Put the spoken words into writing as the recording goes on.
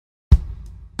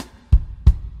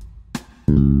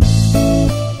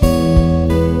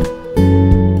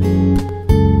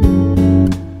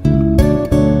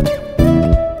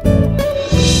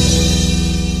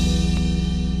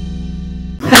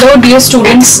dear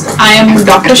students, I am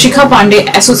Dr. Shikha Pandey,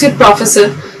 Associate Professor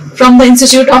from the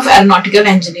Institute of Aeronautical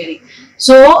Engineering.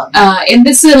 So, in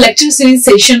this lecture series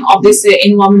session of this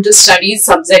environmental studies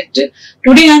subject,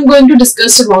 today I am going to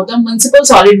discuss about the Municipal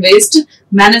Solid Waste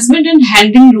Management and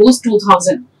Handling Rules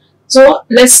 2000. So,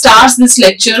 let's start this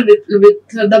lecture with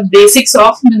the basics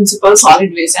of municipal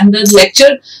solid waste, and the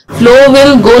lecture flow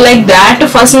will go like that.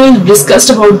 First, we will discuss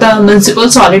about the municipal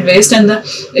solid waste and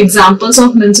the examples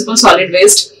of municipal solid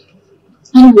waste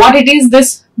and what it is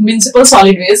this municipal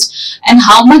solid waste and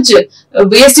how much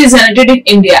waste is generated in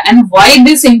India and why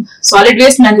this solid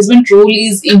waste management rule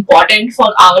is important for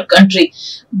our country.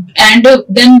 And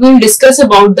then we will discuss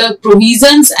about the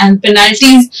provisions and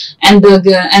penalties and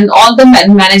all the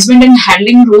management and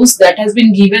handling rules that has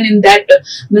been given in that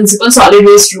municipal solid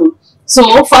waste rule.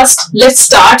 So first, let's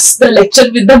start the lecture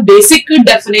with the basic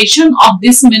definition of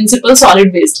this municipal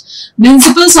solid waste.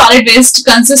 Municipal solid waste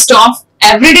consists of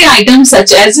everyday items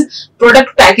such as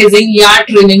product packaging, yard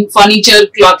trimming, furniture,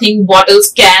 clothing,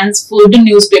 bottles, cans, food,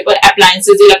 newspaper,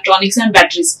 appliances, electronics and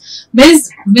batteries.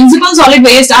 Municipal solid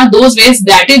waste are those waste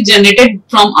that is generated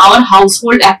from our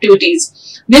household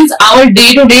activities. Means our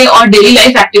day-to-day or daily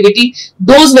life activity,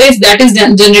 those waste that is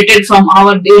generated from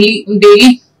our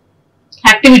daily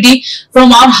activity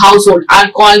from our household are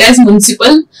called as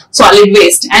municipal solid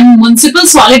waste. And municipal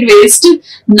solid waste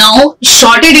now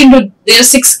sorted into their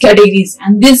 6 categories,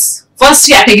 and this first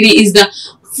category is the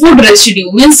food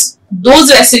residue. Means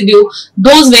those waste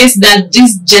that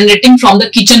is generating from the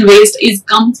kitchen waste is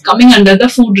coming under the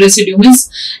food residue.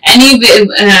 Means any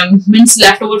means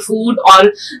leftover food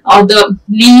or the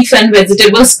leaf and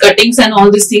vegetables cuttings and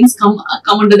all these things come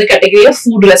under the category of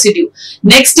food residue.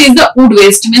 Next is the wood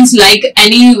waste, means like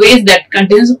any waste that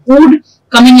contains wood,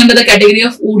 coming under the category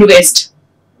of wood waste.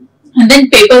 And then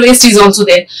paper waste is also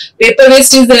there. Paper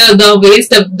waste is the waste,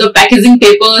 the packaging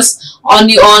papers or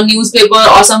newspaper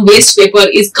or some waste paper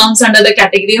comes under the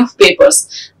category of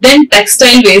papers. Then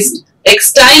textile waste.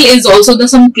 Textile is also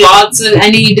some cloths,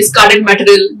 any discarded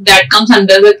material that comes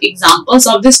under the examples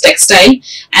of this textile.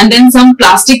 And then some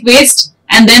plastic waste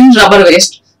and then rubber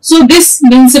waste. So this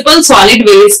municipal solid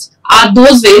waste are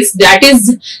those waste that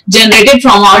is generated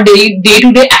from our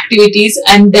day-to-day activities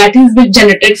and that is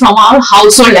generated from our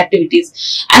household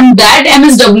activities. And that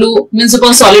MSW,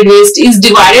 municipal solid waste, is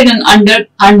divided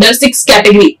under 6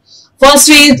 categories. First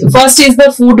is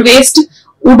the food waste,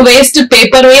 wood waste,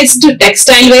 paper waste,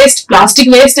 textile waste, plastic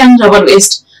waste and rubber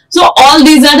waste. So all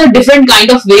these are the different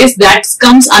kind of waste that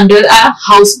comes under a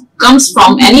comes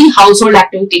from any household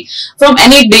activity, from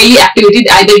any daily activity,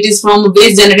 either it is from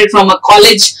waste generated from a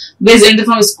college, waste generated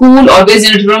from a school or waste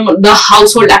generated from the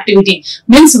household activity.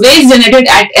 Means waste generated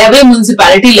at every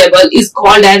municipality level is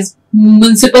called as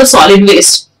municipal solid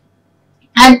waste.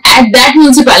 And at that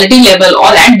municipality level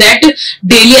or at that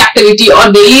daily activity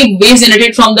or daily waste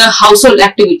generated from the household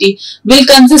activity will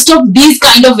consist of these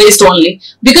kind of waste only.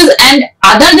 Because and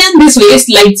other than this waste,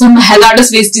 like some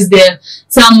hazardous waste is there,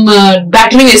 some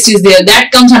battery waste is there,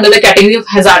 that comes under the category of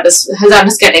hazardous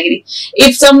category.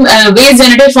 If some waste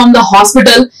generated from the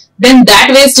hospital, then that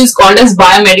waste is called as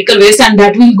biomedical waste and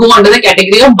that will go under the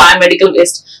category of biomedical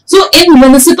waste. So in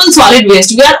municipal solid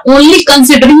waste, we are only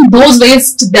considering those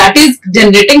waste that is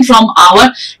generating from our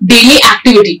daily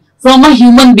activity, from a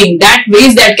human being, that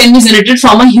waste that can be generated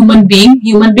from a human being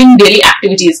daily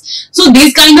activities. So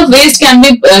these kind of waste can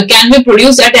be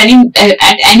produced at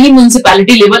any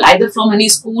municipality level, either from any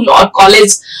school or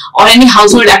college or any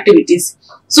household activities.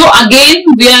 So again,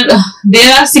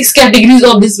 there are 6 categories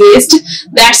of this waste.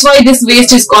 That's why this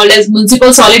waste is called as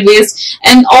municipal solid waste.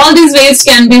 And all these waste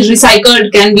can be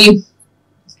recycled, can be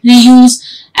reused,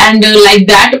 and like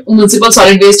that, municipal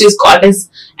solid waste is called as.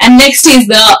 And next is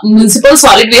the municipal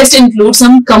solid waste includes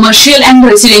some commercial and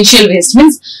residential waste.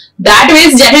 Means that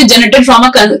waste that is generated from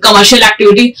a commercial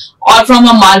activity or from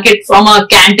a market, from a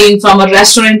canteen, from a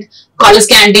restaurant, college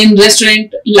canteen,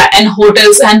 restaurant and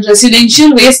hotels, and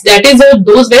residential waste that is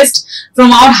those waste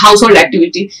from our household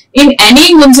activity in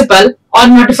any municipal or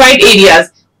notified areas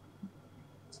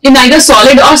in either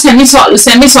solid or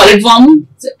semi-solid form.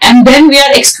 And then we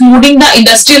are excluding the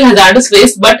industrial hazardous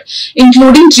waste but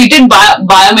including treated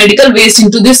biomedical waste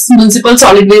into this municipal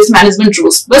solid waste management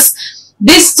rules.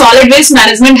 This solid waste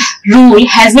management rule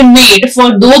has been made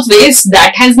for those waste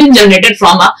that has been generated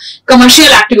from a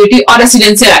commercial activity or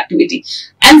residential activity.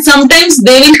 And sometimes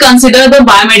they will consider the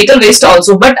biomedical waste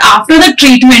also. But after the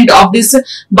treatment of this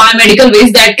biomedical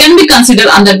waste, that can be considered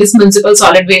under this municipal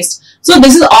solid waste. So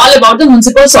this is all about the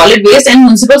municipal solid waste and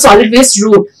municipal solid waste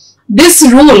rule. this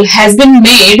rule has been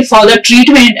made for the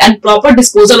treatment and proper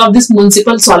disposal of this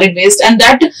municipal solid waste, and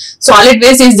that solid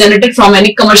waste is generated from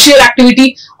any commercial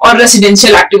activity or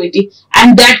residential activity,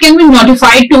 and that can be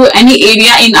notified to any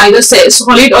area in either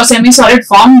solid or semi-solid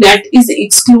form, that is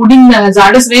excluding the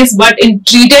hazardous waste, but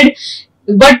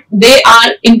they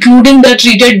are including the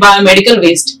treated biomedical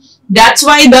waste. That's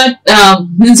why the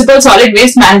Municipal Solid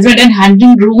Waste Management and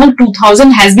Handling Rule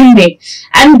 2000 has been made,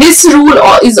 and this rule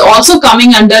is also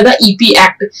coming under the EP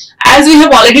Act. As we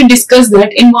have already discussed,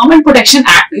 that Environment Protection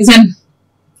Act is an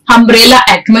umbrella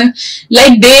act,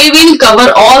 like they will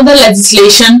cover all the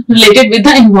legislation related with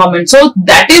the environment. So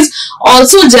that is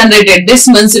also generated. This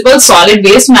Municipal Solid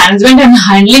Waste Management and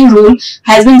Handling Rule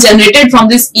has been generated from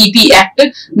this EP Act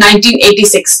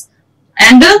 1986,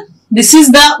 and this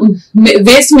is the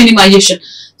waste minimization.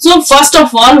 So first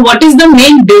of all, what is the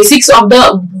main basics of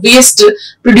the waste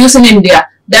produced in India?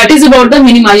 That is about the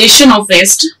minimization of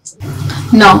waste.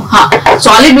 Now,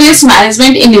 solid waste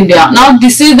management in India. Now,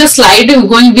 this is the slide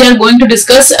we are going to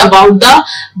discuss about the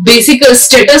basic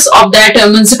status of that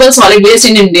municipal solid waste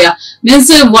in India.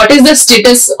 Means what is the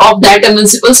status of that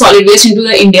municipal solid waste into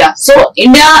the India? So,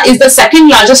 India is the second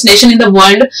largest nation in the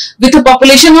world with a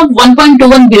population of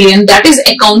 1.21 billion. That is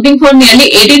accounting for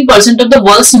nearly 18% of the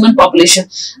world's human population.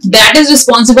 That is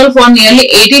responsible for nearly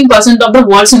 18% of the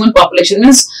world's human population.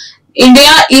 Means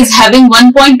India is having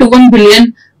 1.21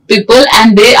 billion people,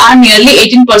 and they are nearly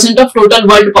 18% of total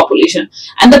world population,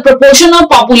 and the proportion of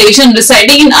population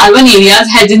residing in urban areas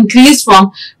has increased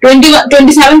from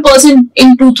 27%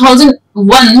 in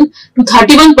 2001 to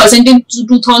 31% in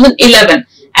 2011,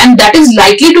 and that is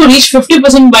likely to reach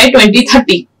 50% by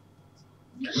 2030.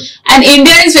 And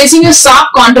India is facing a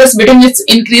stark contrast between its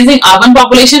increasing urban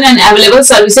population and available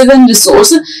services and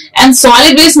resources, and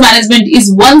solid waste management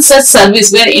is one such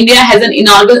service where India has an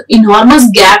enormous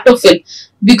gap to fill.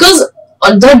 Because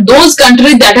those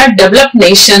countries that are developed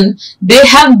nation, they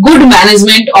have good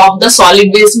management of the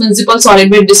solid waste, municipal solid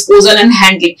waste disposal and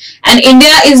handling, and India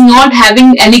is not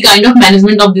having any kind of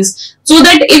management of this. So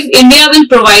that if India will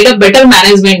provide a better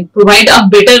management, provide a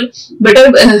better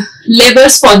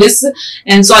labors for this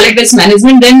and solid waste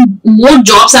management, then more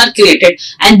jobs are created,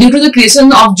 and due to the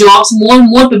creation of jobs,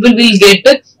 more people will get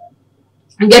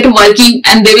working,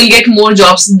 and they will get more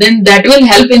jobs. Then that will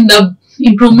help in the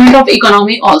improvement of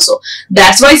economy also.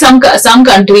 That's why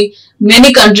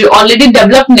many country already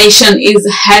developed nation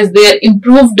has their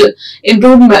improved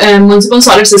municipal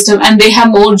solid system, and they have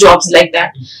more jobs like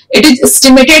that. It is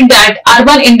estimated that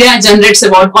urban India generates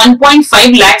about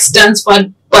 1.5 lakhs tons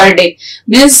per day.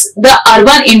 Means the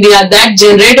urban India that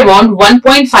generate about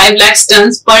 1.5 lakhs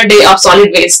tons per day of solid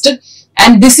waste.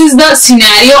 And this is the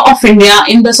scenario of India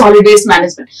in the solid waste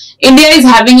management. India is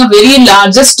having a very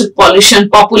largest population,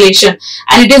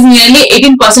 and it is nearly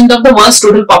 18% of the world's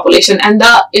total population. And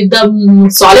the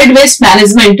solid waste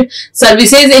management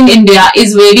services in India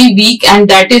is very weak, and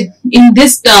that is, in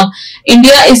this term,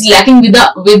 India is lacking with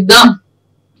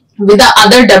the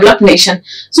other developed nation.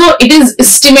 So it is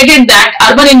estimated that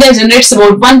urban India generates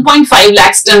about 1.5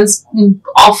 lakhs tons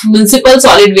of municipal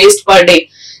solid waste per day.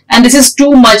 And this is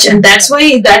too much, and that's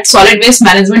why that solid waste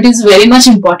management is very much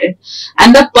important.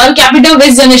 And the per capita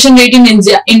waste generation rate in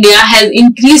India has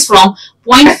increased from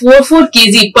 0.44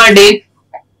 kg per day,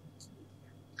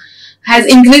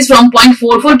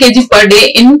 per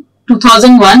day in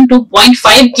 2001 to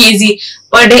 0.5 kg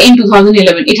per day in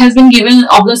 2011. It has been given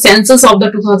of the census of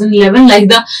the 2011, like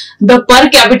the per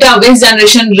capita waste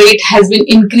generation rate has been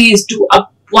increased to up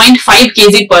 0.5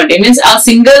 kg per day. Means a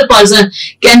single person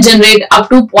can generate up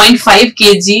to 0.5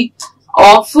 kg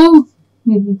of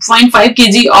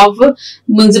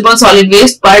municipal solid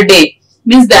waste per day.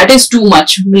 Means that is too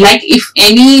much. Like if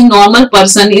any normal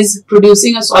person is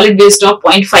producing a solid waste of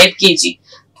 0.5 kg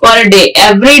per day,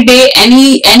 every day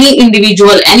any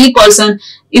individual, any person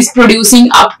is producing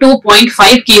up to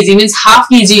 0.5 kg, means half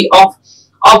kg of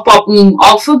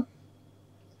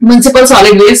municipal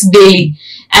solid waste daily.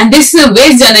 And this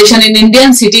waste generation in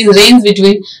Indian cities range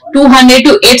between 200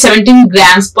 to 817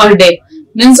 grams per day.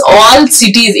 Means all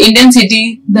cities, Indian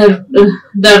city,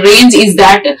 the range is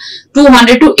that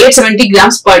 200 to 870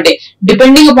 grams per day.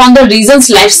 Depending upon the region's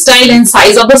lifestyle and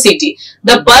size of the city,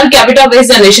 the per capita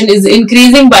waste generation is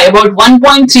increasing by about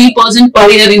 1.3% per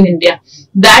year in India.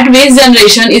 That waste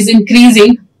generation is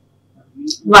increasing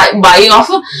by of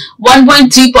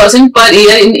 1.3% per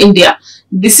year in India.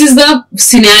 this is the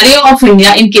scenario of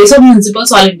India in case of municipal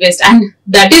solid waste, and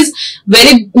that is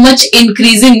very much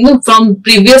increasing from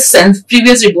previous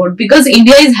report, because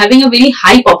India is having a very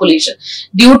high population.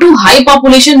 Due to high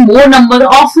population, more number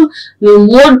of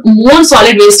more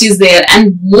solid waste is there,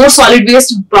 and more solid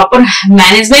waste, proper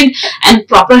management and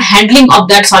proper handling of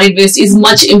that solid waste is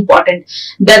much important.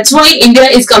 That's why India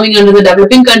is coming under the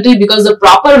developing country, because the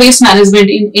proper waste management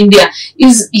in India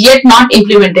is yet not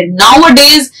implemented.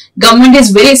 Nowadays, government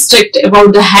is very strict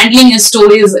about the handling and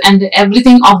storage and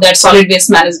everything of that solid waste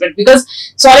management, because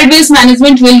solid waste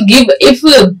management will give, if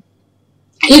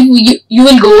you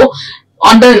will go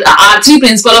on the R3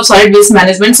 principle of solid waste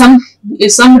management, some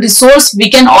resource we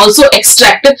can also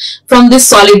extract from this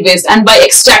solid waste, and by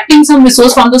extracting some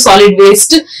resource from the solid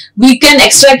waste, we can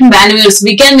extract manures,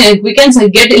 we can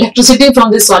get electricity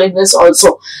from this solid waste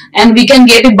also, and we can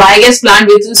get a biogas plant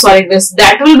with the solid waste.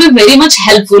 That will be very much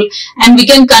helpful, and we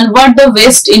can convert the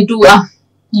waste into a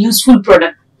useful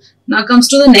product. Now comes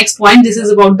to the next point. This is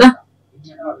about the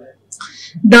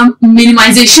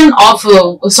minimization of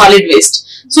solid waste.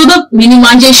 So the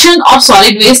minimization of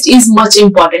solid waste is much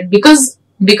important, because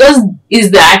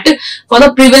is that for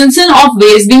the prevention of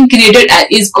waste being created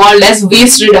is called as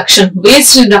waste reduction.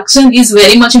 Waste reduction is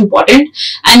very much important,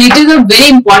 and it is a very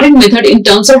important method in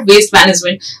terms of waste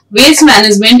management. Waste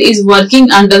management is working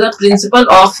under the principle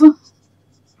of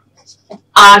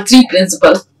R3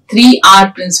 principle,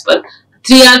 3R principle.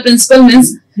 3R principle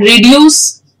means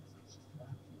reduce,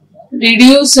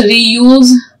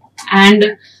 reuse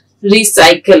and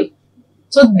recycle.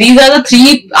 So these are the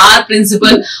 3R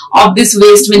principle of this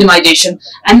waste minimization,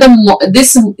 and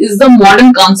this is the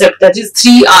modern concept, that is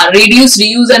 3R: reduce,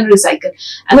 reuse and recycle.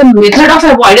 And the method of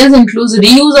avoidance includes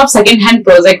reuse of second-hand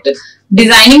product,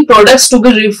 designing products to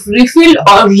be refilled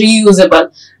or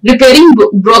reusable, repairing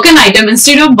broken item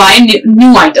instead of buying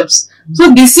new items.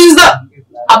 So this is the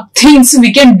things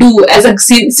we can do as a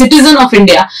citizen of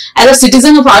India, as a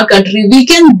citizen of our country. We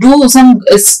can do some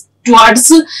towards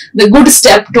the good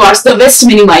step towards the waste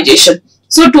minimization.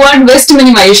 So toward waste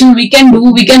minimization, we can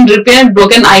repair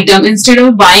broken item instead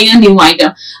of buying a new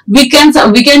item. We can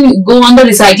go on the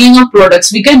recycling of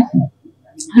products. We can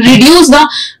reduce the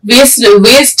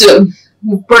waste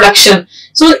production.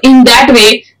 So in that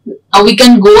way, we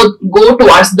can go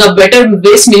towards the better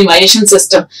waste minimization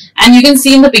system. And you can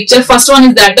see in the picture, first one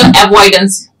is that the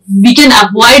avoidance. We can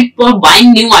avoid for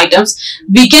buying new items.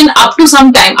 We can up to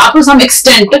some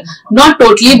extent, not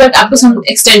totally, but up to some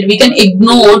extent, we can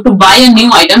ignore to buy a new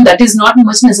item that is not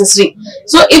much necessary.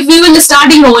 So if we will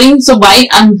start ignoring, so buy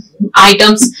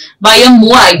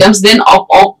more items, then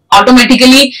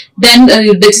automatically then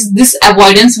this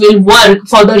avoidance will work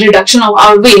for the reduction of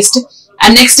our waste.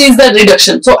 And next is the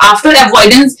reduction. So after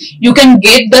avoidance, you can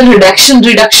get the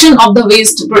reduction of the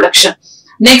waste production.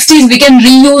 Next is we can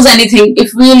reuse anything.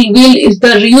 If the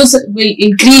reuse will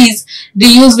increase,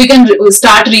 we can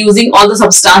start reusing all the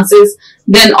substances,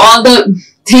 then all the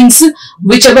things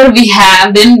whichever we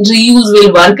have, then reuse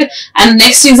will work. And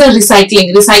next is the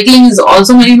recycling. Recycling is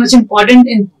also very much important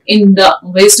in the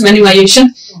waste minimization,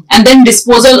 and then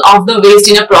disposal of the waste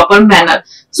in a proper manner.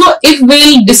 So if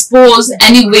we'll dispose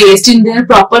any waste in their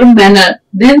proper manner,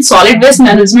 then solid waste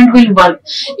management will work.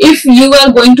 If you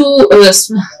are going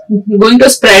to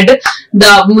spread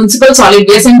the municipal solid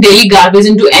waste and daily garbage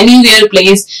into anywhere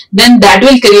place, then that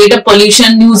will create a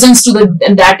pollution nuisance to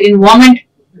that environment,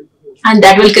 and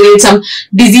that will create some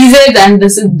diseases, and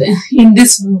in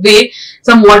this way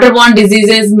some waterborne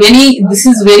diseases. This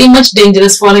is very much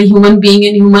dangerous for a human being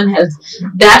and human health.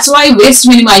 That's why waste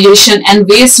minimization and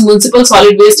municipal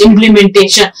solid waste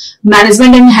implementation,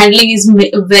 management and handling is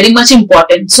very much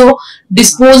important. So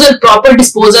proper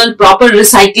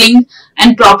recycling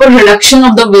and proper reduction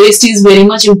of the waste is very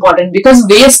much important, because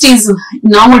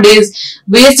nowadays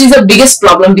waste is the biggest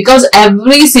problem, because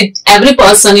every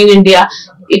person in India,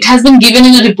 it has been given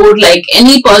in a report like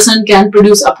any person can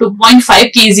produce up to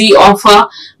 0.5 kg of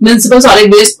municipal solid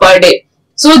waste per day.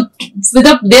 So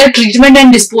their treatment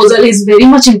and disposal is very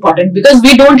much important, because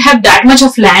we don't have that much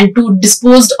of land to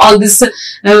dispose all this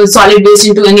solid waste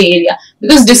into any area,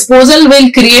 because disposal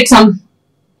will create some.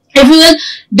 If we will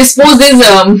dispose this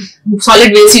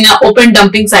solid waste in an open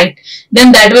dumping site,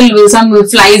 then that will some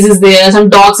flies is there, some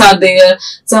dogs are there,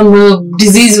 some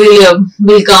disease will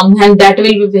come, and that will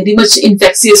be very much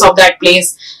infectious of that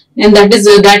place, and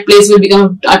that place will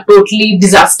become a totally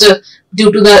disaster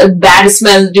due to the bad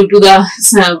smell, due to the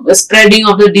spreading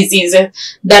of the disease.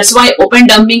 That's why open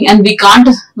dumping, and we can't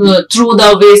throw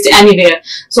the waste anywhere.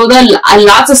 So the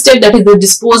last step, that is the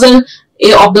disposal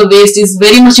of the waste, is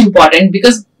very much important,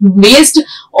 because waste,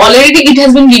 already it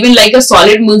has been given like a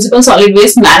solid municipal solid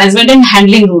waste management and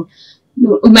handling rule.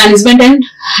 Management and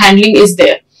handling is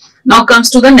there. Now comes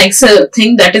to the next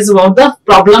thing, that is about the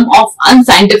problem of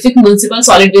unscientific municipal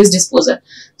solid waste disposal.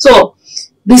 So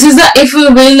this is the, if we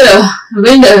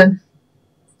will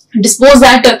dispose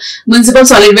that municipal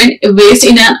solid waste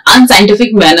in an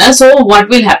unscientific manner, so what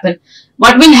will happen?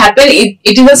 What will happen, it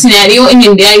is a scenario in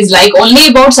India is like only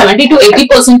about 70 to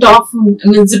 80% of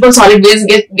municipal solid waste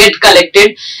get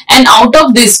collected, and out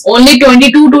of this only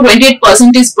 22 to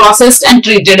 28% is processed and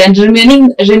treated, and remaining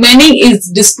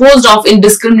is disposed of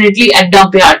indiscriminately at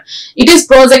dump yard. It is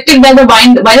projected by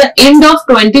the end of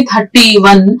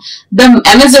 2031 the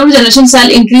MSW generation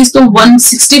shall increase to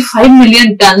 165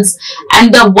 million tons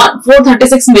and the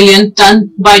 436 million tons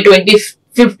by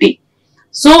 2050.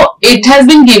 So it has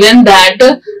been given that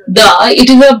it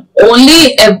is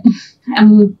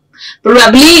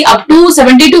probably up to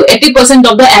 70 to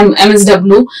 80% of the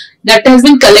MSW that has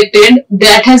been collected,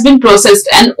 that has been processed,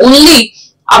 and only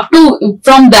up to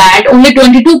from that only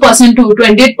 22% to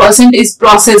 28% is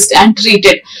processed and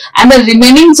treated, and the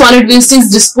remaining solid waste is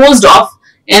disposed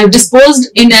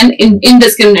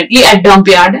indiscriminately at dump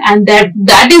yard. And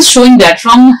that is showing that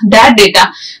from that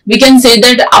data we can say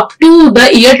that up to the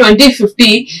year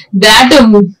 2050 that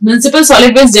municipal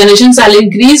solid waste generation shall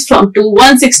increase from to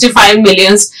 165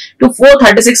 millions to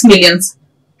 436 millions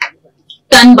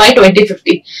ton by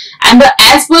 2050. And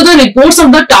as per the reports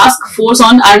of the task force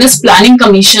on earnest planning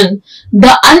commission,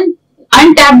 the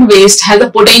untapped waste has a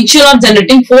potential of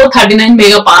generating 439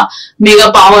 megawatt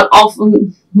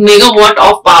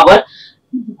of power,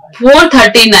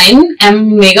 439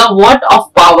 megawatt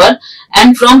of power,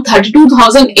 and from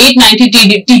 32,890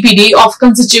 TPD of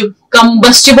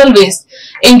combustible waste,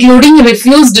 including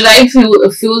refuse derived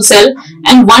fuel cell,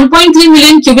 and 1.3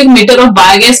 million cubic meter of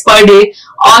biogas per day,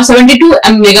 or 72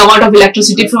 megawatt of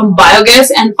electricity from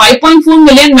biogas, and 5.4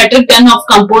 million metric ton of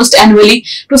compost annually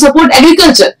to support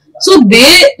agriculture. So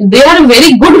they are a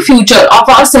very good future of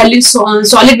our solid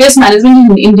waste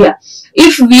management in India.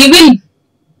 If we will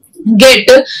get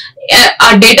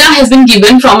our data has been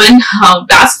given from an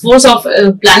task force of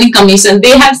planning commission,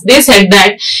 they said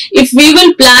that if we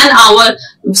will plan our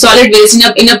solid waste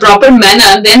in a proper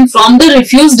manner, then from the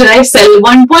refuse derived cell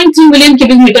 1.3 million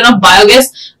cubic meter of biogas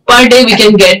per day we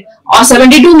can get, or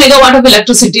 72 megawatt of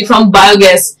electricity from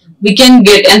biogas we can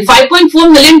get, and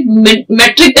 5.4 million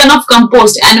metric ton of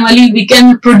compost annually we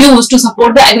can produce to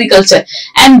support the agriculture,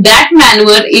 and that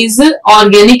manure is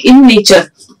organic in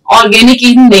nature.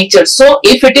 So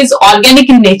if it is organic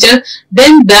in nature,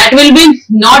 then that will be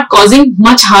not causing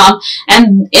much harm,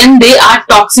 and they are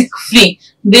toxic free.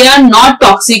 They are not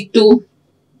toxic to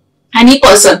any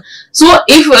person. So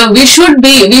if we should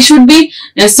be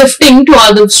shifting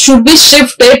to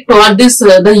shifted toward this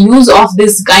the use of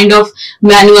this kind of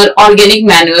manure, organic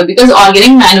manure, because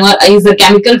organic manure is the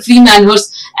chemical free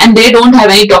manures and they don't have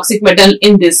any toxic metal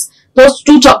in this. So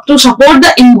to support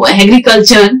the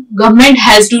agriculture, government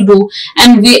has to do,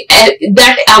 and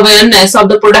that awareness of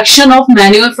the production of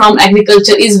manure from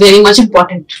agriculture is very much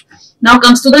important. Now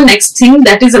comes to the next thing,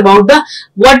 that is about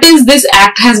what is this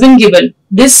act has been given,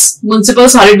 this Municipal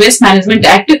Solid Waste Management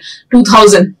Act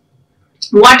 2000.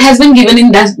 What has been given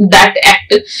in that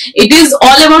act? It is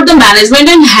all about the management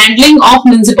and handling of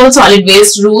municipal solid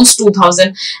waste rules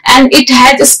 2000, and it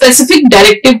has a specific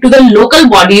directive to the local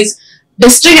bodies,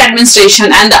 district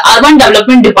administration and the urban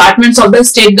development departments of the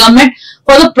state government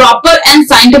for the proper and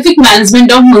scientific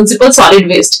management of municipal solid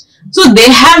waste. So they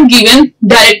have given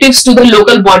directives to the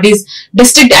local bodies,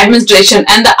 district administration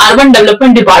and the urban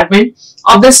development department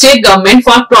of the state government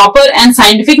for proper and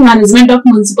scientific management of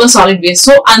municipal solid waste.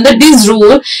 So under this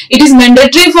rule, it is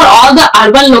mandatory for all the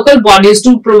urban local bodies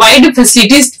to provide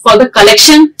facilities for the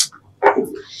collection,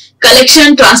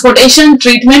 transportation,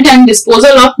 treatment and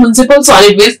disposal of municipal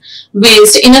solid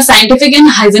waste in a scientific and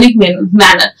hygienic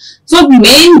manner. So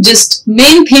main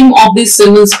theme of this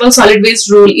municipal solid waste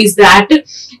rule is that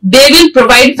they will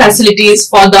provide facilities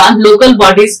for the local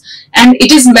bodies, and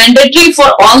it is mandatory for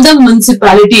all the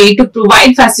municipality to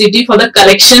provide facility for the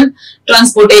collection,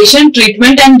 transportation,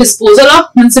 treatment and disposal of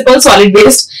municipal solid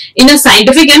waste in a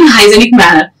scientific and hygienic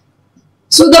manner.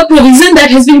 So the provision that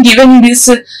has been given in this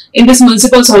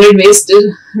municipal solid waste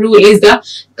rule is the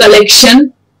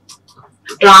collection,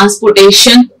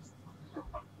 transportation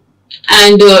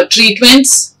and treatment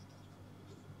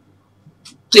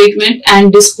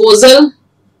and disposal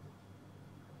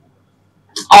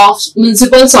of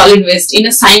municipal solid waste in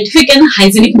a scientific and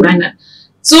hygienic manner.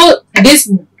 So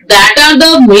that are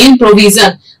the main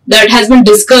provision that has been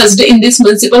discussed in this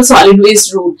municipal solid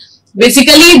waste rule.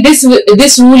 Basically,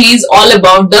 this rule is all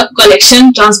about the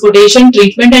collection, transportation,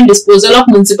 treatment, and disposal of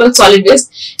municipal solid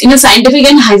waste in a scientific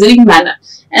and hygienic manner.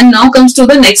 And now comes to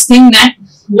the next thing, that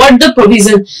what the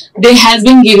provision they has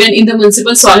been given in the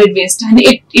municipal solid waste, and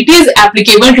it is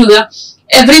applicable to the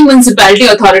every municipality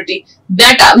authority.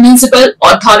 That municipal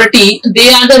authority, they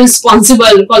are the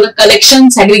responsible for the collection,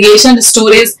 segregation,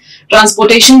 storage,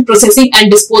 transportation, processing,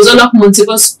 and disposal of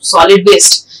municipal solid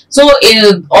waste. So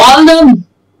all the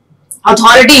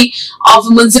authority of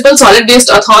municipal solid waste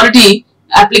authority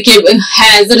applicable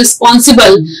has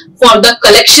responsible for the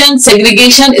collection,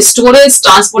 segregation, storage,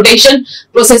 transportation,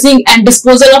 processing, and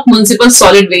disposal of municipal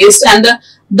solid waste. And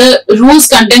the rules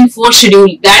contain 4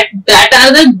 schedules.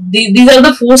 These are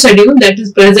the 4 schedules that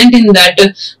is present in that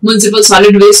municipal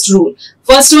solid waste rule.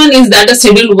 First one is that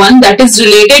schedule 1, that is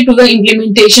related to the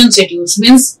implementation schedules.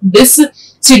 Means this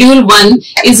schedule 1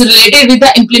 is related with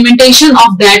the implementation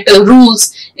of that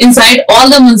rules inside all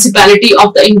the municipality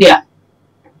of the India.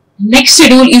 Next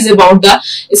schedule is about the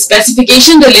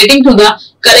specification relating to the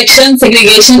collection,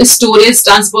 segregation, storage,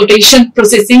 transportation,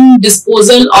 processing,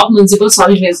 disposal of municipal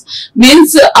solid waste.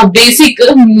 Means a basic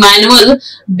manual,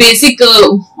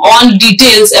 all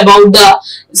details about the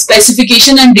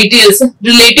specification and details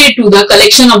related to the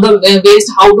collection of the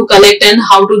waste, how to collect and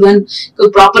how to then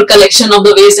proper collection of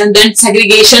the waste, and then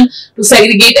segregation, to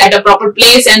segregate at a proper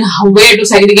place, and where to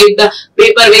segregate the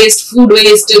paper waste, food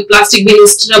waste, plastic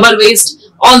waste, rubber waste.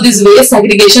 All these waste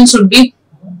segregation should be,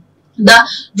 the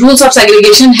rules of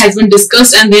segregation has been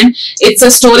discussed, and then it's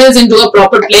a storage into a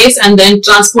proper place, and then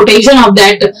transportation of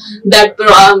that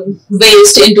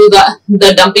waste into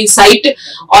the dumping site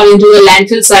or into the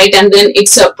landfill site, and then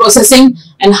it's a processing,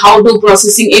 and how to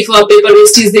processing, if a paper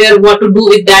waste is there, what to do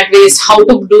with that waste, how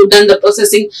to do then the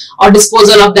processing or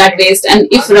disposal of that waste, and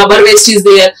if rubber waste is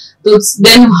there,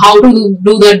 then how to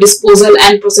do the disposal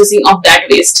and processing of that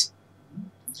waste.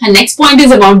 And next point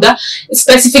is about the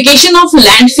specification of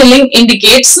landfilling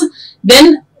indicates.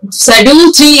 Then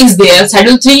schedule 3 is there.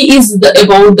 Schedule 3 is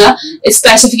about the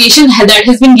specification that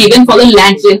has been given for the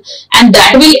landfill, and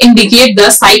that will indicate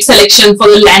the site selection for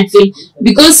the landfill,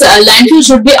 because landfill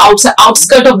should be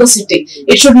outskirts of the city.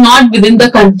 It should not within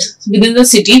the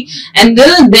city. And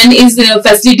then is the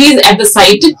facilities at the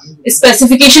site,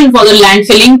 specification for the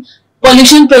landfilling,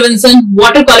 pollution prevention,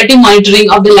 water quality monitoring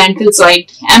of the landfill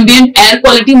site, ambient air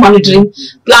quality monitoring,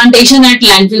 plantation at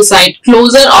landfill site,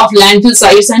 closure of landfill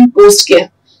sites, and post care.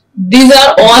 These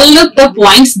are all of the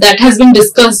points that has been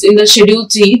discussed in the schedule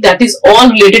 3, that is all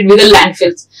related with the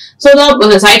landfills. So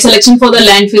the site selection for the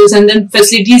landfills, and then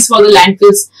facilities for the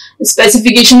landfills,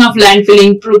 specification of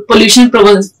landfilling, pollution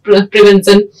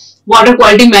prevention, water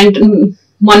quality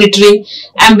monitoring,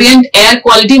 ambient air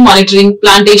quality monitoring,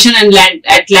 plantation and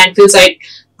at landfill site,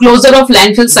 closure of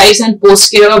landfill sites, and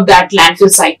post care of that landfill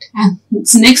site. And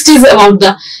next is about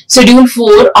the schedule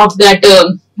 4 of that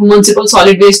municipal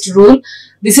solid waste rule.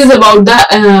 This is about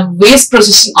the waste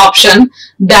processing option,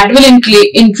 that will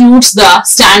includes the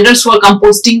standards for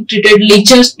composting, treated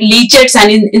leachates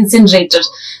and incinerators.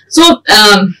 So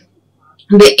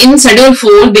in schedule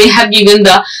 4 they have given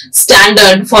the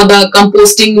standard for the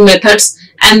composting methods,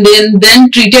 and then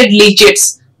treated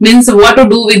leachates, means what to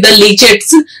do with the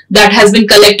leachates that has been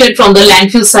collected from the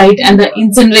landfill site, and the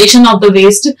incineration of the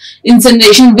waste,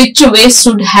 which waste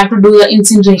should have to do the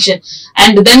incineration,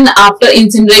 and then after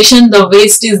incineration the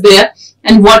waste is there,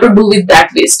 and what to do with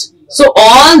that waste. So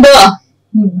all the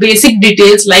basic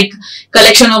details like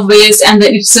collection of waste, and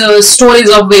then its storage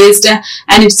of waste,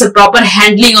 and its proper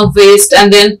handling of waste,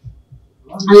 and then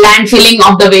landfilling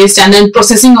of the waste, and then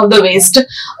processing of the waste,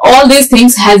 all these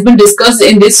things has been discussed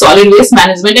in this solid waste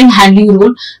management and handling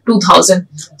rule 2000.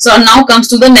 So now comes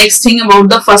to the next thing about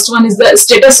the first one is the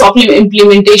status of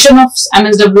implementation of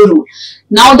MSW rule.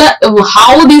 Now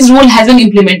how this rule has been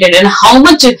implemented, and how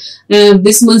much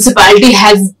this municipality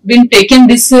has been taken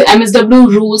this MSW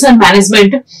rules and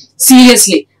management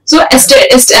seriously. So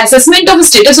assessment of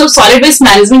status of solid waste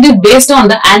management is based on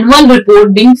the annual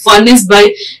report being furnished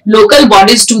by local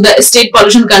bodies to the State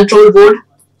Pollution Control Board,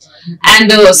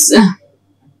 and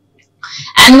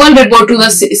annual report to the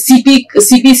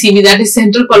CPCB, that is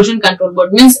Central Pollution Control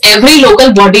Board. Means every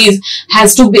local bodies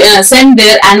has to send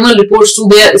their annual reports to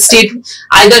their state,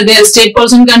 either their State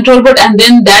Pollution Control Board, and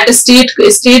then that state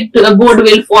board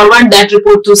will forward that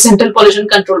report to Central Pollution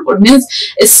Control Board. Means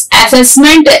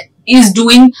assessment is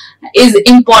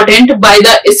important by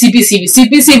the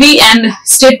CPCB and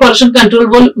State Pollution Control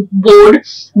Board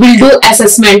will do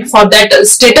assessment for that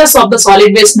status of the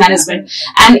solid waste management,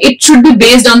 and it should be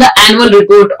based on the annual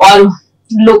report or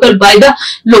by the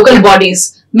local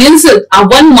bodies. Means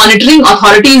one monitoring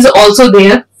authority is also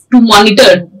there to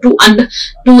monitor,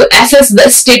 to assess the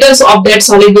status of that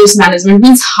solid waste management,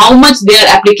 means how much they are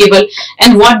applicable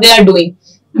and what they are doing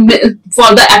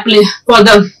for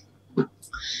the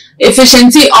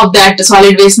efficiency of that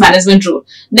solid waste management rule.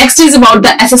 Next is about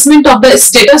the assessment of the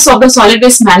status of the solid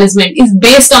waste management is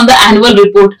based on the annual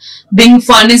report being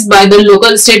furnished by the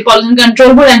local state pollution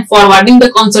control board and forwarding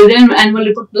the consolidated annual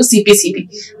report to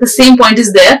CPCB. The same point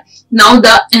is there. Now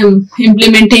the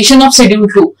implementation of Schedule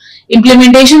 2.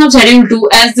 Implementation of Schedule 2,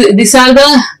 as these are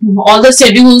the all the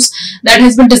schedules that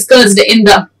has been discussed in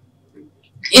the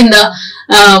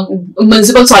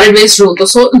municipal solid waste rule.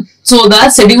 So the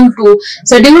Schedule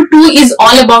 2 is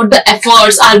all about the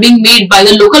efforts are being made by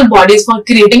the local bodies for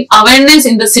creating awareness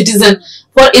in the citizen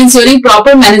for ensuring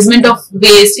proper management of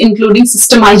waste, including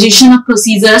systemization of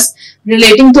procedures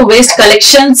relating to waste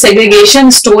collection, segregation,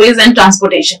 storage and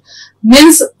transportation.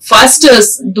 Means first,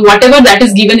 whatever that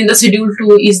is given in the Schedule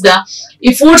 2 is the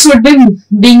efforts would be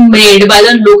being made by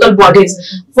the local bodies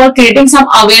for creating some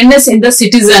awareness in the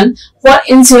citizen for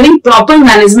ensuring proper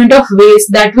management of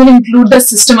waste, that will include the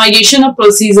systemization of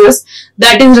procedures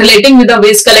that is relating with the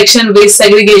waste collection, waste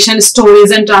segregation,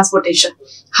 storage and transportation.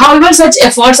 However, such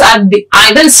efforts are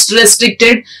either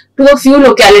restricted to a few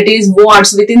localities,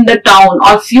 wards within the town,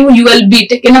 or few will be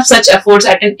taken up such efforts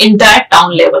at an entire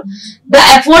town level. The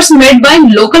efforts made by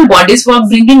local bodies for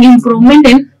bringing improvement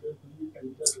in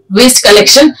waste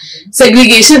collection,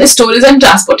 segregation, storage and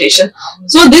transportation.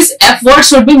 So these efforts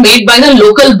should be made by the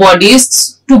local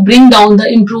bodies to bring down the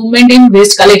improvement in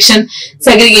waste collection,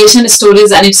 segregation,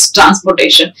 storage and its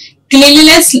transportation.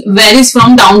 Cleanliness varies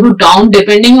from town to town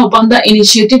depending upon the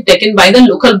initiative taken by the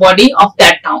local body of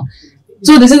that town.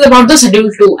 So this is about the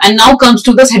Schedule 2, and now comes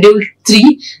to the Schedule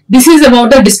 3. This is about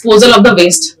the disposal of the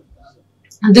waste.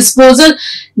 Disposal,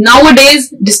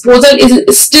 nowadays disposal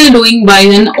is still doing by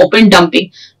an open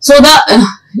dumping. So the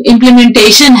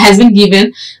implementation has been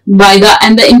given by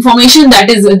the information that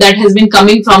has been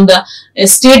coming from the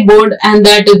state board, and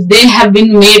that they have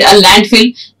been made a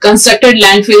landfill, constructed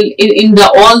landfill in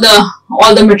all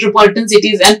the metropolitan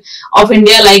cities and of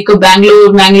India, like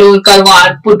Bangalore,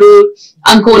 Karwar, Puttur,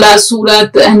 Ankola,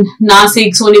 Surat and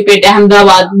Nasik, Sonipet,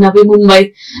 Ahmedabad, Navi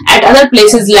Mumbai. At other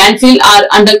places, landfill are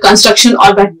under construction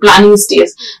or at planning stage.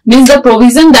 Means the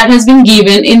provision that has been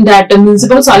given in that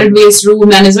municipal solid waste rule,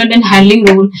 management and handling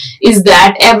rule, is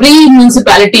that every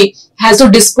municipality has to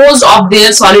dispose of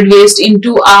their solid waste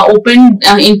into a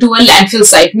landfill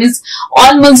site. Means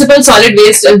all municipal solid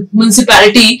waste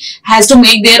municipality has to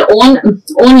make their own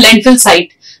landfill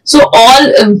site. So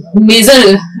all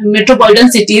major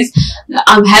metropolitan cities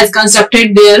has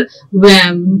constructed their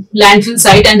landfill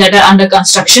site and that are under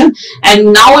construction.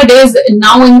 And nowadays,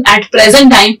 at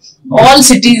present time, all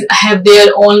cities have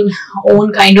their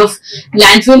own kind of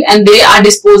landfill, and they are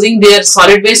disposing their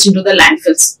solid waste into the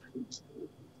landfills.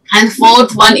 And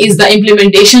fourth one is the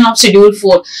implementation of Schedule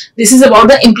 4. This is about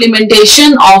the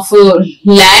implementation of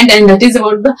land, and that is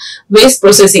about the waste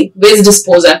processing, waste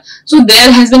disposal. So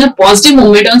there has been a positive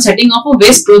movement on setting up a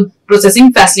waste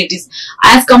processing facilities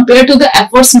as compared to the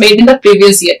efforts made in the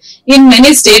previous year. In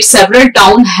many states, several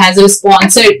towns has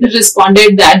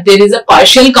responded that there is a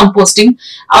partial composting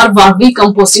or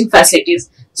vermicomposting facilities.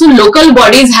 So local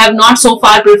bodies have not so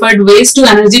far preferred waste to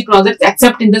energy projects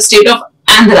except in the state of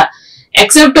Andhra.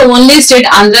 Except only state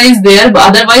Andhra is there,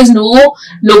 but otherwise no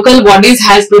local bodies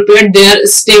has prepared their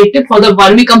state for the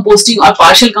vermicomposting or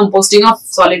partial composting of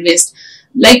solid waste.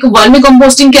 Like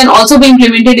vermicomposting can also be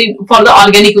implemented for the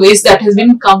organic waste that has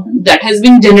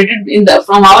been generated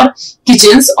from our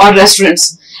kitchens or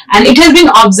restaurants. And it has been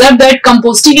observed that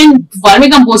composting and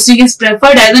vermicomposting is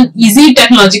preferred as an easy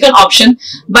technological option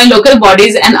by local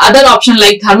bodies, and other options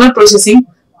like thermal processing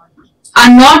are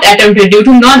not attempted due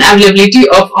to non-availability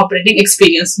of operating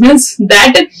experience. Means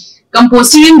that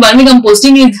composting and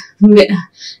vermicomposting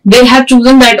they have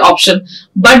chosen that option,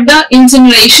 but the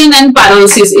incineration and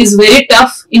pyrolysis is very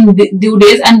tough in due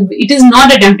days, and it is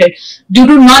not attempted due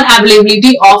to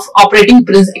non-availability of operating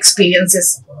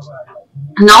experiences.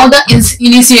 Now the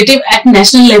initiative at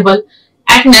national level.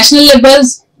 At national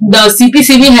levels, the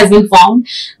CPCB has been formed,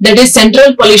 that is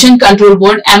Central Pollution Control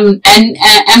Board, and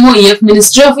MOEF,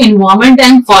 Ministry of Environment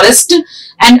and Forest,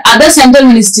 and other central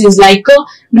ministries like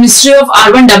Ministry of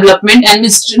Urban Development and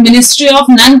Ministry of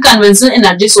Non-Conventional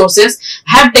Energy Sources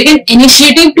have taken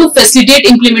initiative to facilitate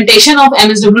implementation of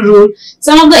MSW rule.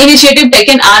 Some of the initiatives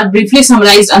taken are briefly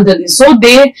summarized under this. So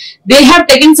they have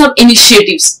taken some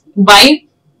initiatives by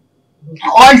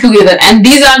all together, and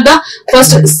these are the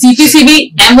first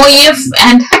CPCB, MOEF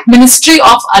and Ministry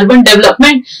of Urban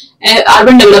Development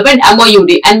Urban Development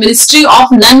MOUD and Ministry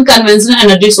of Non-Conventional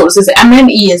Energy Sources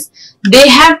MNES. They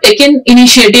have taken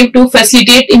initiative to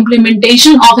facilitate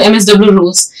implementation of MSW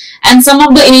rules, and some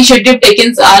of the initiative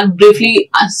taken are briefly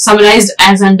summarized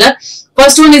as under.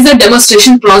 First one is the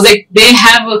demonstration project. They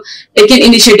have taken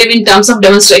initiative in terms of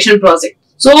demonstration project.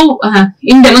 So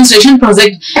in demonstration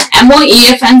project,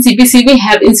 MOEF and CPCB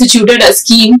have instituted a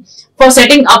scheme for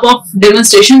setting up of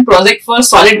demonstration project for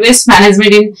solid waste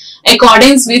management in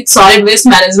accordance with solid waste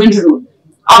management rule.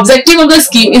 Objective of the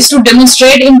scheme is to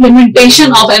demonstrate implementation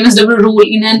of MSW rule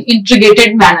in an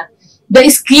integrated manner. The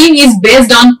scheme is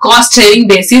based on cost sharing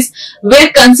basis,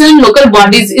 where concerned local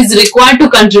bodies is required to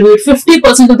contribute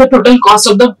 50% of the total cost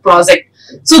of the project.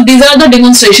 So these are the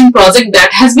demonstration project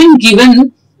that has been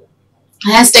given,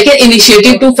 has taken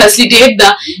initiative to facilitate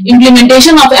the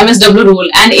implementation of MSW rule,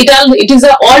 and it is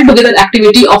a altogether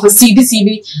activity of a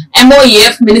CPCB,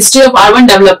 MOEF, Ministry of Urban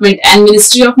Development and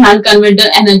Ministry of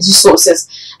Non-Conventional Energy Sources,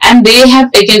 and they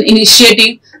have taken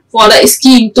initiative for the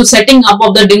scheme to setting up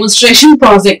of the demonstration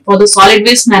project for the solid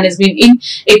waste management in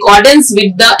accordance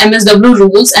with the MSW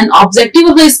rules, and objective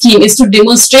of the scheme is to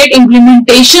demonstrate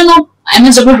implementation of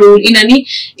MSW rule in any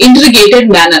integrated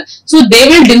manner. So they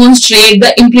will demonstrate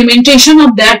the implementation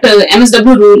of that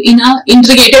MSW rule in a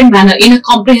integrated manner, in a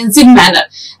comprehensive manner,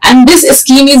 and this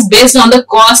scheme is based on the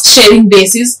cost sharing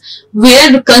basis,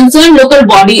 where the concerned local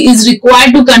body is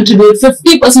required to contribute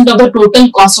 50% of the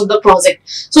total cost of the project.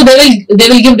 So they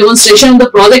will give demonstration of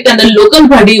the project, and the local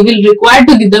body will require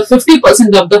to give the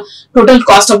 50% of the total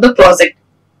cost of the project.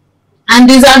 And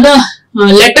these are the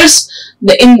letters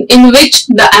in which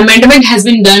the amendment has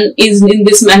been done is in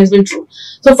this management rule.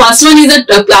 So first one is that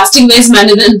plastic waste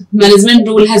management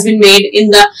rule has been made in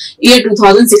the year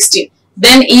 2016.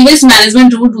 Then e-waste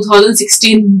management rule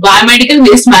 2016, biomedical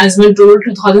waste management rule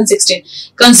 2016,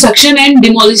 construction and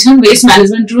demolition waste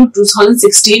management rule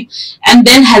 2016, and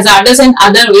then hazardous and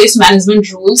other waste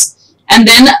management rules, and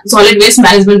then solid waste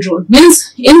management rule.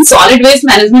 Means in solid waste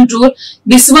management rule,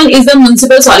 this one is the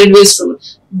municipal solid waste rule.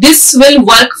 This will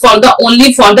work for the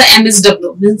only for the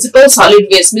MSW, municipal solid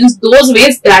waste, means those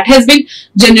waste that has been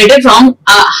generated from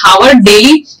our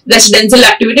daily residential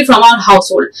activity from our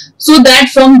household. So that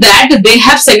from that they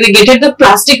have segregated the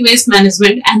plastic waste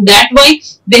management, and that why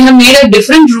they have made a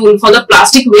different rule for the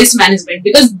plastic waste management,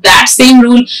 because that same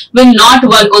rule will not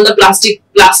work on the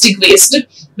plastic waste,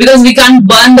 because we can't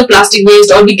burn the plastic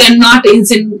waste, or we cannot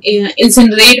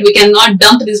incinerate, we cannot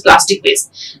dump this plastic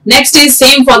waste. Next is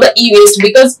same for the e-waste,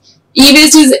 because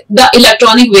e-waste is the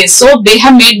electronic waste. So they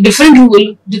have made different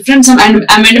rule, some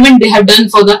amendment they have done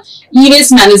for the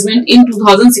e-waste management in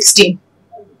 2016.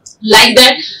 Like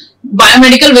that,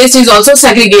 biomedical waste is also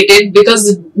segregated,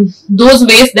 because those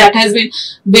waste that has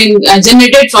been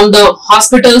generated from the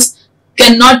hospitals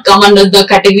cannot come under the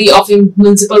category of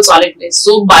municipal solid waste.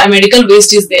 So biomedical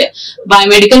waste is there.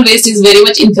 Biomedical waste is very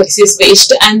much infectious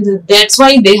waste, and that's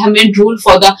why they have made rule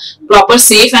for the proper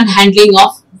safe and handling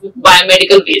of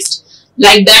biomedical waste.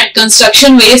 Like that,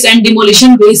 construction waste and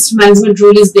demolition waste management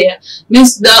rule is there.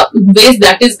 Means the waste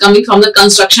that is coming from the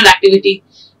construction activity.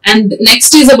 And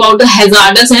next is about the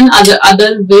hazardous and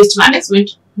other waste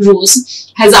management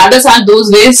rules. Hazardous are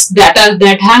those wastes that have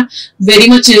very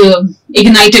much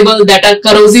ignitable, that are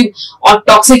corrosive or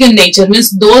toxic in nature.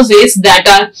 Means those wastes that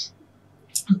are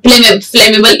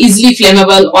flammable, easily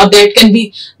flammable, or that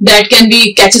can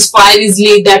be catches fire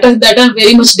easily, that are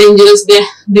very much dangerous.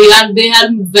 They are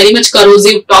very much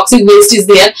corrosive, toxic waste is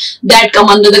there, that come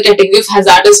under the category of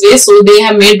hazardous waste. So they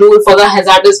have made rule for the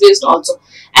hazardous waste also.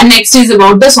 And next is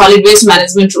about the solid waste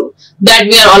management rule that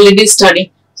we are already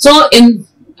studying. So in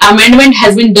amendment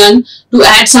has been done to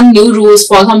add some new rules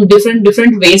for some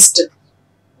different waste.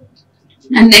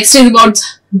 And next is about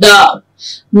the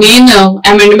main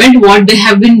amendment, what they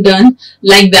have been done.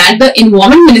 Like that, the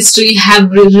Environment Ministry have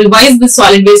revised the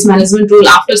solid waste management rule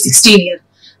after 16 years.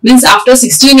 Means after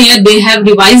 16 years they have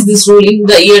revised this rule in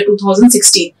the year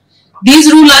 2016.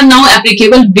 These rules are now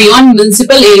applicable beyond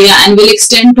municipal area and will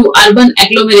extend to urban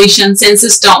agglomeration,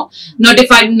 census town,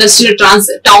 notified industrial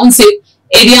township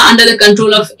area under the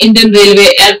control of Indian Railway,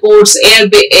 airports,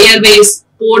 airbase,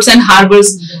 ports and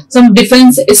harbors, some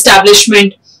defense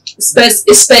establishment,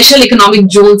 special economic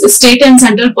zones, state and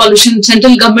central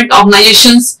government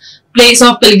organizations, place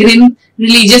of pilgrim,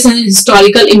 religious and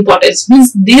historical importance.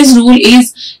 Means this rule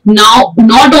is now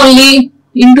not only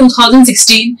in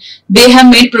 2016, they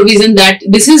have made provision that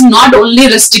this is not only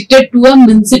restricted to a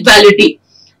municipality,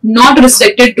 not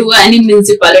restricted to any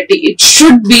municipality. It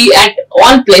should be at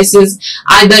all places,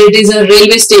 either it is a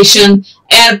railway station,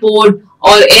 airport,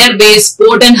 or airbase,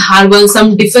 port and harbor,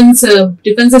 some defense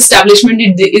establishment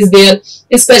is there,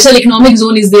 a special economic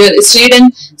zone is there, state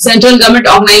and central government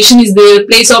organization is there,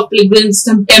 place of pilgrims,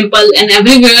 some temple, and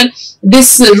everywhere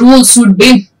this rule should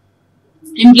be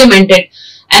implemented.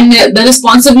 And the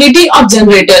responsibility of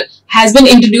generator has been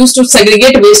introduced to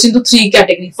segregate waste into 3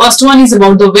 categories. First one is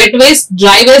about the wet waste,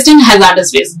 dry waste, and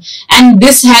hazardous waste. And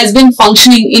this has been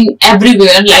functioning in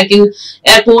everywhere, like in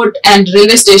airport and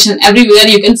railway station. Everywhere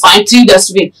you can find 3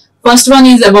 dustbin. First one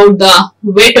is about the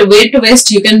wet waste,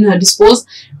 you can dispose,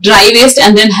 dry waste,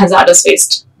 and then hazardous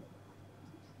waste.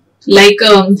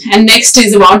 And next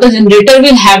is about the generator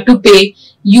will have to pay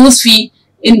use fee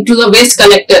into the waste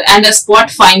collector and a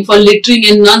spot fine for littering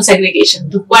and non-segregation,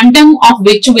 the quantum of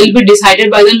which will be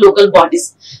decided by the local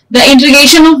bodies. The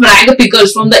integration of rag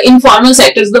pickers from the informal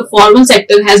sector to the formal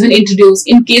sector has been introduced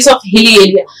in case of hilly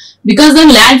area, because the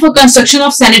land for construction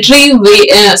of sanitary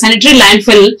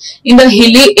landfill in the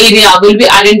hilly area will be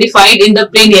identified in the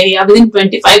plain area within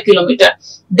 25 km.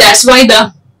 That's why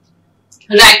the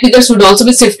rag pickers would also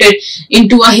be shifted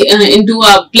into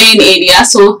a plain area,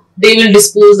 so they will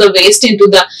dispose the waste into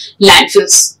the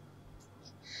landfills.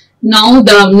 Now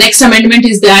the next amendment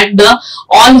is that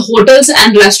all hotels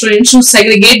and restaurants should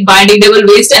segregate biodegradable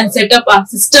waste and set up a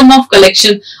system of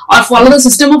collection or follow the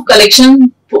system of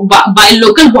collection by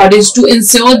local bodies to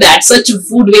ensure that such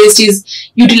food waste is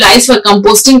utilized for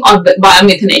composting or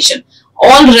biomethanation.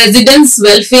 All residents,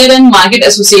 welfare and market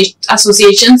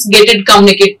associations, gated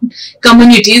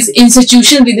communities,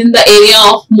 institutions within the area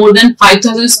of more than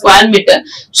 5,000 square meter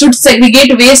should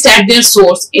segregate waste at their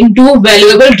source into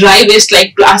valuable dry waste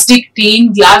like plastic,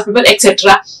 tin, glass, paper,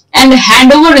 etc. and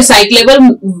hand over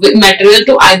recyclable material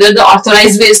to either the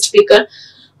authorized waste picker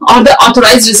or the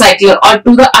authorized recycler or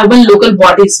to the urban local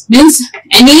bodies. Means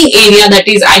any area that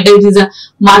is either it is a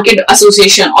market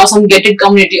association or some gated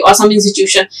community or some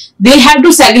institution, they have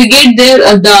to segregate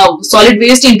the solid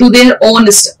waste into their own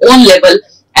level,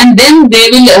 and then they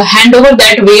will hand over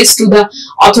that waste to the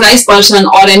authorized person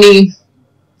or any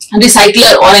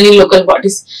recycler or any local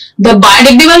bodies. The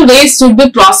biodegradable waste should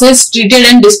be processed, treated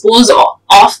and disposed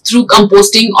of through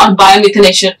composting or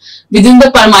biomethanation within the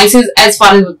premises as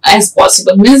far as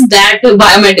possible. Means that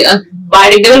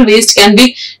biodegradable waste can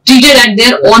be treated at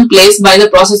their own place by the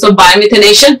process of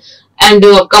biomethanation and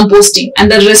composting, and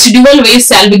the residual waste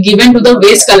shall be given to the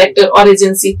waste collector or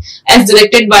agency as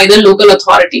directed by the local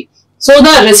authority. So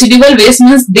the residual waste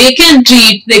means they can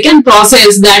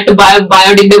process that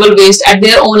biodegradable waste at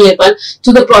their own level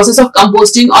to the process of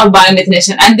composting or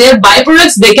biomethanation, and their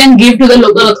byproducts they can give to the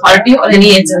local authority or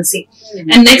any agency.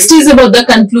 And next is about the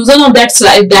conclusion of that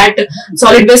slide, that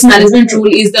solid waste management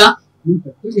rule is the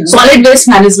solid waste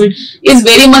management is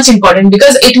very much important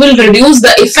because it will reduce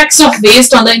the effects of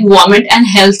waste on the environment and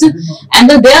health, and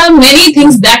there are many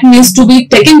things that needs to be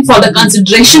taken for the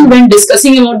consideration when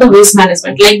discussing about the waste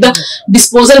management, like the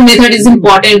disposal method is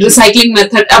important, recycling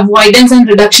method, avoidance and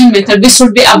reduction method we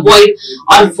should be avoid,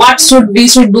 or what we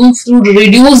should do to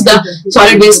reduce the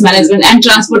solid waste management, and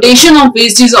transportation of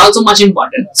waste is also much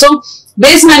important. So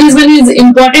waste management is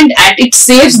important as it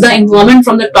saves the environment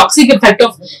from the toxic effect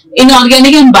of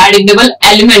inorganic and biodegradable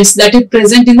elements that is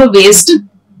present in the waste.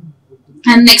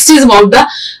 And next is about the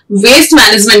waste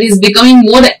management is becoming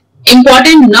more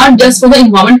important not just for the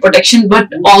environment protection but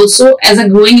also as a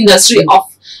growing industry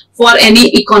for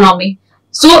any economy.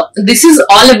 So this is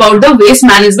all about the waste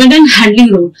management and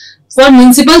handling rule. For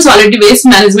municipal solid waste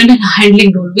management and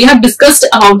handling rule, we have discussed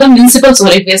about the municipal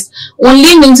solid waste,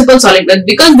 only municipal solid waste,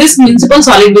 because this municipal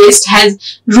solid waste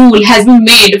rule has been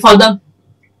made for the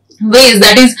waste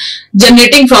that is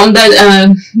generating from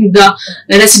the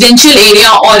residential area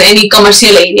or any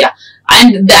commercial area,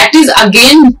 and that is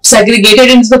again segregated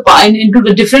into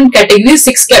the different categories,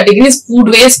 6 categories: food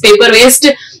waste, paper waste,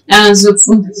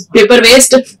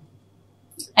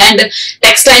 and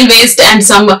textile waste, and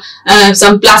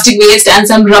some plastic waste and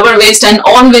some rubber waste, and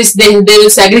all waste they will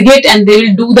segregate, and they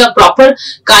will do the proper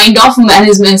kind of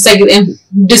management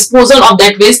disposal of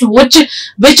that waste, which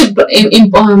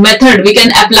method we can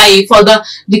apply for the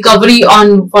recovery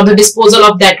for the disposal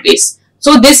of that waste.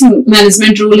 So this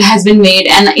management rule has been made,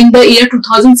 and in the year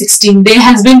 2016 there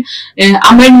has been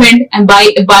amendment, and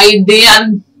by they are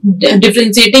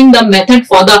differentiating the method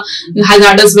for the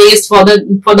hazardous waste, for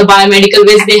the biomedical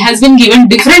waste. There has been given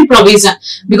different provision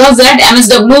because that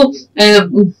MSW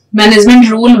management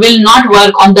rule will not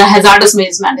work on the hazardous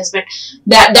waste management.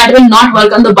 That will not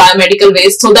work on the biomedical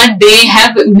waste. So that they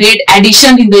have made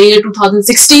addition in the year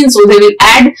 2016. So they will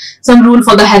add some rule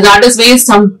for the hazardous waste,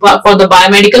 some for the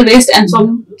biomedical waste, and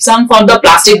some for the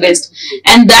plastic waste.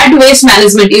 And that waste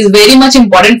management is very much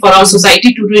important for our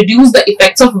society to reduce the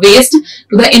effects of waste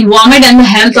to the environment and the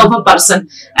health of a person.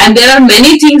 And there are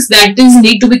many things that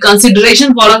need to be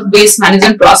consideration for a waste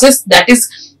management process. That is,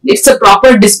 it's a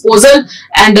proper disposal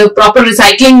and a proper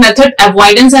recycling method,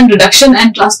 avoidance and reduction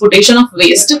and transportation of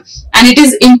waste. And it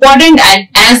is important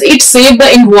as it saves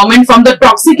the environment from the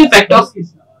toxic effect of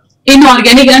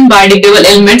inorganic and biodegradable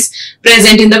elements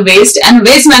present in the waste. And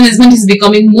waste management is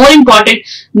becoming more important,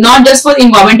 not just for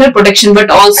environmental protection,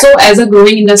 but also as a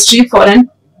growing industry for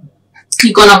an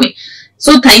economy.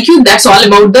 So thank you. That's all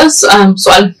about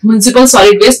the municipal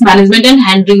solid waste management and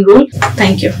handling rule.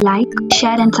 Thank you. Like,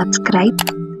 share and subscribe.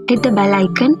 Hit the bell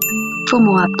icon for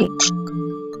more updates.